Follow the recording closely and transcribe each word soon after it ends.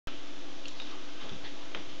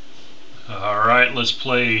Alright, let's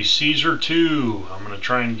play Caesar2. I'm going to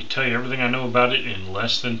try and tell you everything I know about it in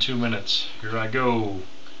less than 2 minutes. Here I go.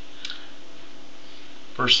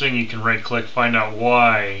 First thing, you can right click, find out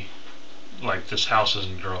why this house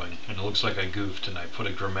isn't growing. And it looks like I goofed and I put a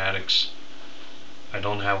grammatics. I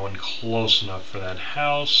don't have one close enough for that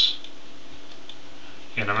house.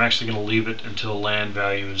 And I'm actually going to leave it until land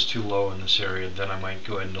value is too low in this area. Then I might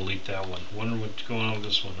go ahead and delete that one. Wonder what's going on with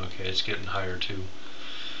this one. Okay, it's getting higher too.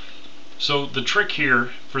 So the trick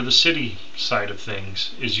here for the city side of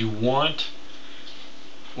things is you want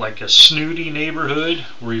like a snooty neighborhood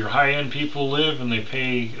where your high-end people live and they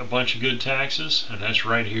pay a bunch of good taxes, and that's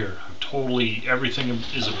right here. Everything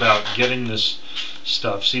is about getting this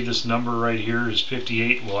stuff. See, this number right here is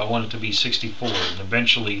 58. Well, I want it to be 64, and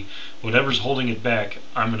eventually whatever's holding it back,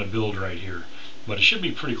 I'm going to build right here. But it should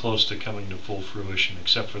be pretty close to coming to full fruition,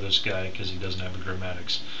 except for this guy because he doesn't have a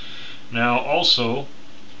grammatics. Now also,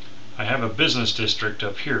 I have a business district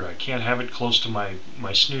up here. I can't have it close to my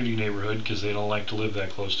snooty neighborhood because they don't like to live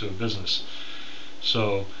that close to a business.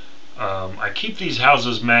 So I keep these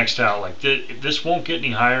houses maxed out. Like this won't get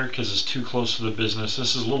any higher because it's too close to the business.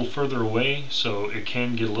 This is a little further away, so it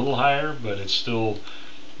can get a little higher, but it's still,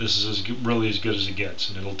 this is really as good as it gets.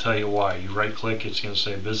 And it'll tell you why. You right click, it's going to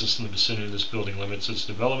say business in the vicinity of this building limits its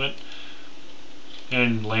development,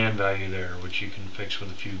 and land value there, which you can fix with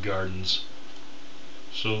a few gardens.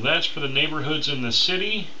 So that's for the neighborhoods in the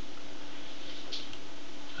city.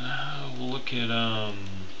 We'll look at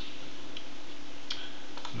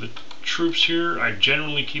the troops here. I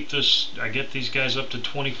generally keep this, I get these guys up to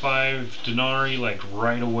 25 denarii like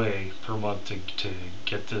right away per month to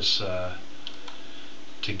get this to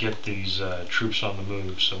get these troops on the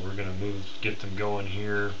move. So we're going to get them going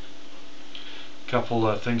here. Couple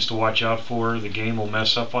of things to watch out for. The game will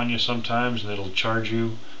mess up on you sometimes and it'll charge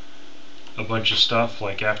you a bunch of stuff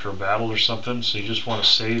like after a battle or something, so you just want to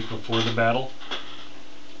save before the battle,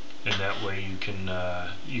 and that way you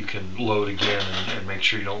can load again and make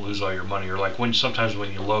sure you don't lose all your money. Or like sometimes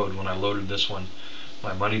when you load, when I loaded this one,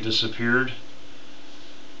 my money disappeared.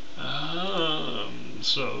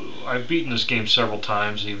 So I've beaten this game several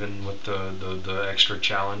times, even with the extra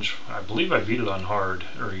challenge. I believe I beat it on hard,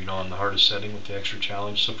 or on the hardest setting with the extra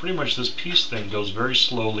challenge. So pretty much this peace thing goes very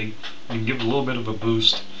slowly. You can give it a little bit of a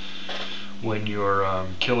boost when you're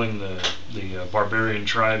killing the barbarian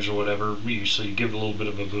tribes or whatever, so you give it a little bit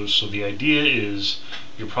of a boost. So the idea is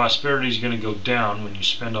your prosperity is going to go down when you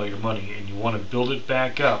spend all your money, and you want to build it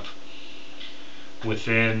back up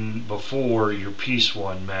before your peace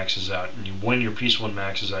one maxes out. And when your peace one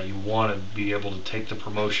maxes out, you want to be able to take the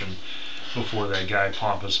promotion before that guy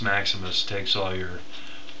Pompous Maximus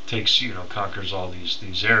conquers all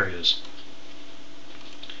these areas.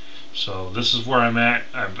 So this is where I'm at.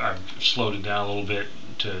 I've slowed it down a little bit.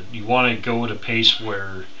 You want to go at a pace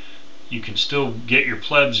where you can still get your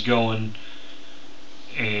plebs going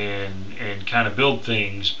and kind of build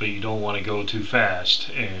things, but you don't want to go too fast.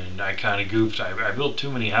 And I kind of goofed. I built too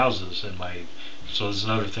many houses, so there's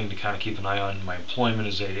another thing to kind of keep an eye on. My employment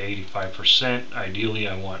is at 85%. Ideally,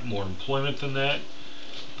 I want more employment than that.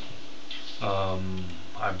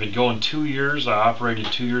 I've been going 2 years. I operated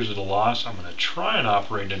 2 years at a loss. I'm going to try and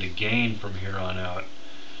operate at a gain from here on out.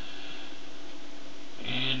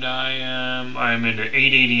 And I'm in an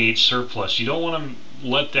 888 surplus. You don't want to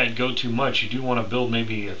let that go too much. You do want to build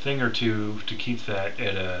maybe a thing or two to keep that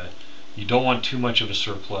at a. You don't want too much of a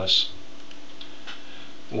surplus,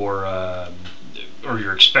 or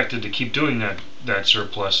you're expected to keep doing that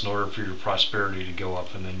surplus in order for your prosperity to go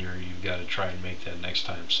up, and then you've got to try and make that next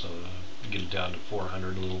time. So get it down to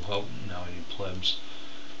 400. A little help. Now I need plebs.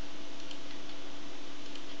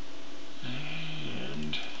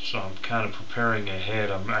 And so I'm kind of preparing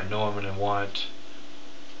ahead. I know I'm going to want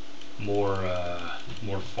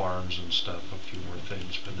more farms and stuff, a few more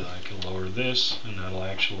things, but then I can lower this, and that'll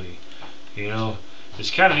actually,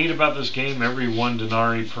 it's kind of neat about this game. Every 1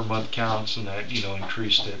 denarii per month counts, and that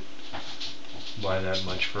increased it by that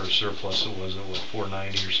much for a surplus. It was at what,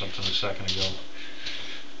 490 or something a second ago.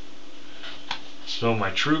 So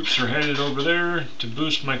my troops are headed over there to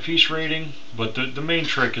boost my peace rating, but the main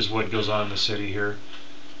trick is what goes on in the city here.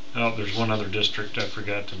 Oh, there's one other district I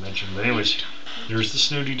forgot to mention, but anyways, there's the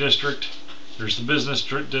snooty district, there's the business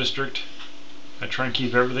district. I try and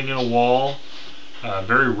keep everything in a wall.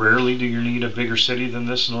 Very rarely do you need a bigger city than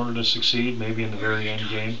this in order to succeed, maybe in the very end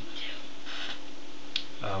game.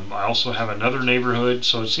 I also have another neighborhood,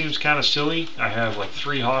 so it seems kind of silly. I have like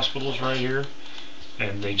 3 hospitals right here,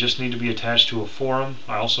 and they just need to be attached to a forum.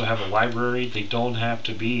 I also have a library. They don't have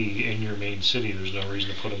to be in your main city. There's no reason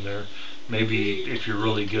to put them there. Maybe if you're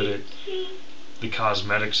really good the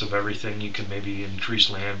cosmetics of everything. You can maybe increase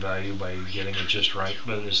land value by getting it just right,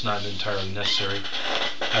 but it's not entirely necessary.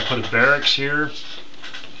 I put a barracks here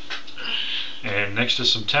and next to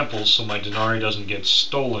some temples so my denarii doesn't get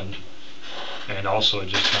stolen, and also it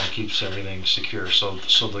just kind of keeps everything secure. So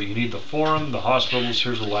you need the forum, the hospitals.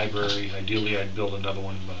 Here's a library. Ideally I'd build another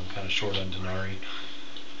one, but I'm kind of short on denarii,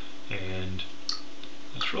 and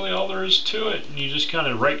that's really all there is to it. And you just kind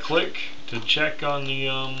of right click to check on the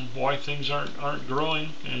why things aren't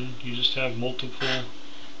growing, and you just have multiple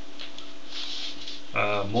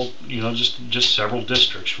just several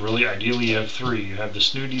districts. Really, ideally you have 3. You have the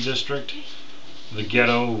snooty district, the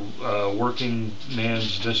ghetto working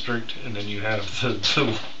man's district, and then you have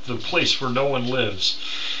the place where no one lives.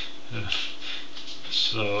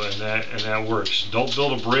 So and that works. Don't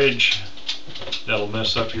build a bridge. That'll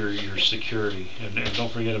mess up your security. And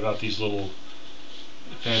don't forget about these little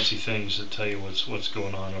fancy things that tell you what's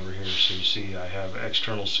going on over here. So you see I have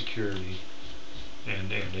external security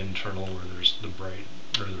and internal, where there's the bright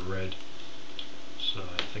or the red. So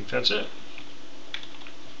I think that's it.